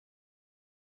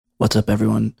What's up,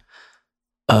 everyone?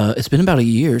 It's been about a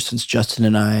year since Justin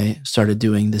and I started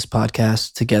doing this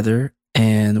podcast together,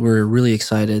 and we're really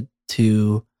excited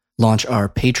to launch our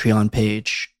Patreon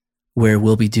page where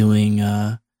we'll be doing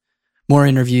more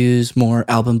interviews, more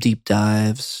album deep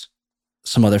dives,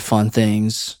 some other fun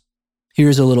things.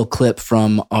 Here's a little clip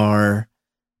from our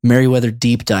Merriweather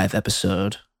deep dive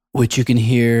episode, which you can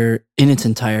hear in its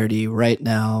entirety right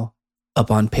now up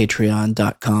on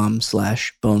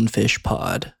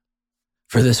patreon.com/bonefishpod.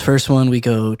 For this first one, we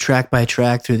go track by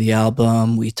track through the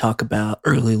album. We talk about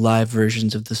early live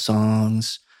versions of the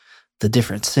songs, the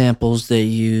different samples they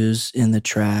use in the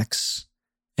tracks,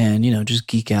 and, just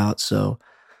geek out. So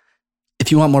if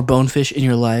you want more Bonefish in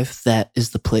your life, that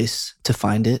is the place to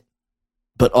find it.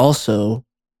 But also,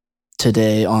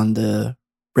 today on the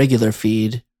regular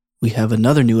feed, we have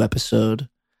another new episode,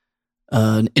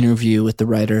 an interview with the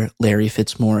writer Larry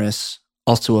Fitzmaurice,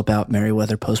 also about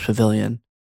Merriweather Post Pavilion.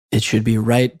 It should be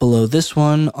right below this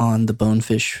one on the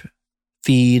Bonefish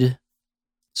feed.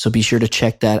 So be sure to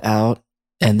check that out.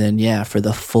 And then, for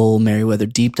the full Merriweather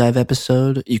deep dive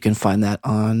episode, you can find that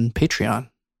on Patreon.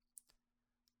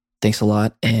 Thanks a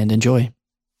lot and enjoy.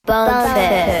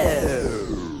 Bonefish.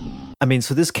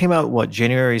 So this came out,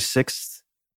 January 6th?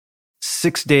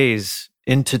 6 days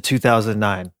into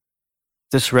 2009.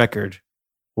 This record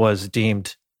was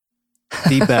deemed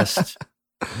the best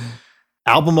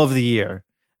album of the year.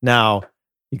 Now,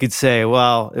 you could say,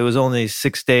 well, it was only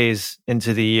 6 days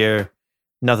into the year.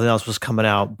 Nothing else was coming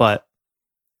out. But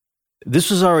this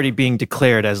was already being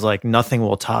declared as nothing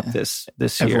will top this year.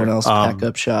 Everyone else pack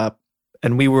up shop.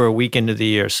 And we were a week into the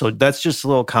year. So that's just a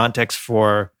little context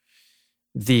for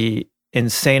the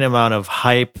insane amount of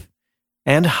hype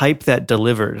that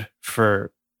delivered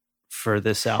for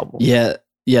this album. Yeah,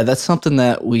 that's something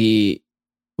that we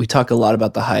talk a lot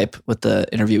about, the hype with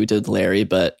the interview we did with Larry,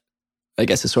 but I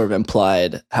guess it sort of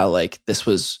implied how this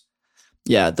was,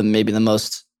 maybe the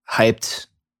most hyped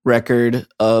record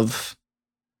of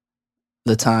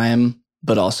the time,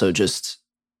 but also just,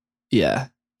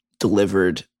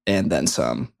 delivered and then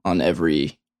some on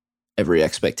every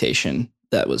expectation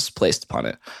that was placed upon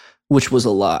it, which was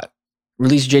a lot.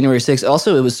 Released January 6th.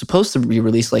 Also, it was supposed to be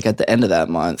released at the end of that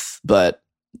month, but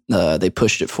they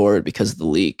pushed it forward because of the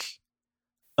leak.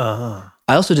 I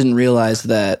also didn't realize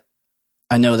that.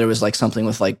 I know there was something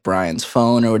with Brian's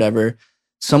phone or whatever.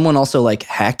 Someone also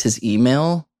hacked his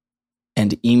email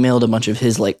and emailed a bunch of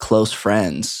his close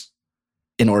friends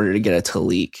in order to get it to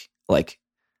leak.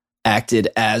 Acted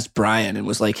as Brian and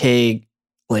was hey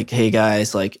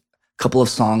guys, a couple of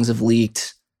songs have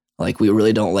leaked. We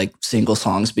really don't like single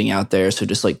songs being out there. So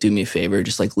just do me a favor,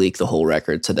 just leak the whole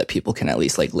record so that people can at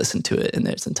least listen to it in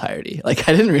its entirety. I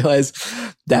didn't realize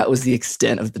that was the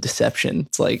extent of the deception.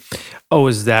 It's oh,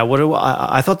 is that what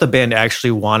I thought the band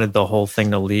actually wanted the whole thing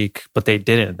to leak, but they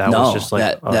didn't. That was just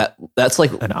that's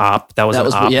an op. That was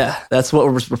an op. Yeah, that's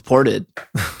what was reported.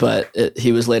 But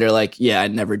he was later I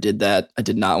never did that. I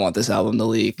did not want this album to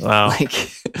leak. Wow.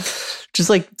 Just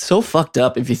so fucked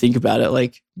up if you think about it.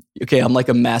 Okay, I'm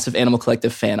a massive Animal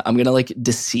Collective fan. I'm gonna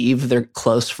deceive their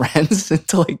close friends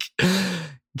into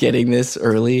getting this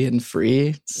early and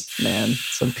free. Man,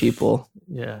 some people.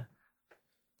 Yeah.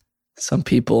 Some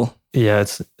people. Yeah,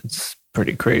 it's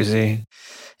pretty crazy.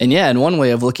 And one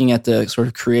way of looking at the sort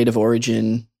of creative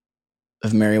origin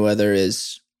of Merriweather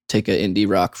is take an indie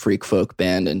rock freak folk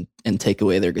band and take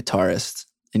away their guitarist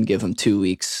and give them 2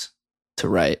 weeks to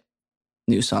write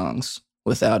new songs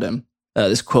without him.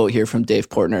 This quote here from Dave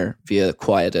Portner via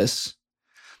Quietus.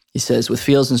 He says, with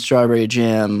Fields and Strawberry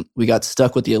Jam, we got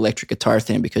stuck with the electric guitar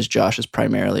thing because Josh is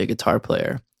primarily a guitar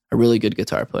player, a really good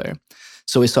guitar player.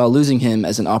 So we saw losing him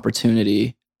as an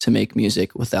opportunity to make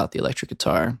music without the electric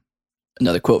guitar.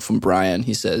 Another quote from Brian.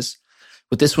 He says,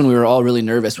 with this one, we were all really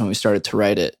nervous when we started to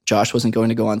write it. Josh wasn't going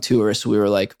to go on tour, so we were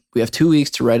we have 2 weeks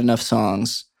to write enough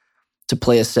songs to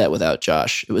play a set without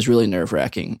Josh. It was really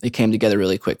nerve-wracking. It came together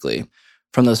really quickly.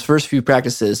 From those first few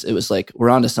practices, it was we're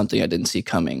onto something I didn't see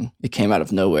coming. It came out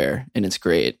of nowhere, and it's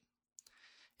great.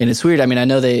 And it's weird. I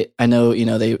know they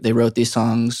wrote these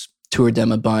songs, toured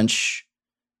them a bunch,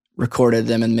 recorded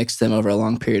them and mixed them over a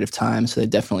long period of time. So they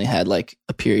definitely had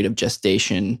a period of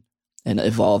gestation and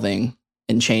evolving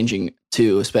and changing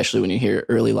too, especially when you hear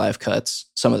early live cuts.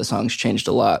 Some of the songs changed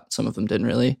a lot. Some of them didn't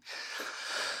really.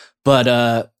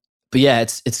 But yeah,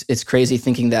 it's crazy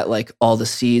thinking that all the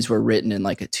seeds were written in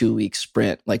a 2-week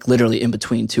sprint, literally in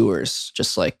between tours.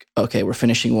 Just okay, we're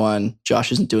finishing one.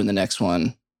 Josh isn't doing the next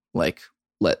one. What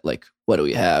do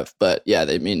we have? But yeah,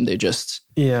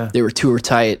 they were tour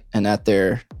tight and at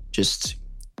their just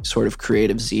sort of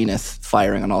creative zenith,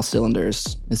 firing on all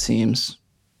cylinders, it seems.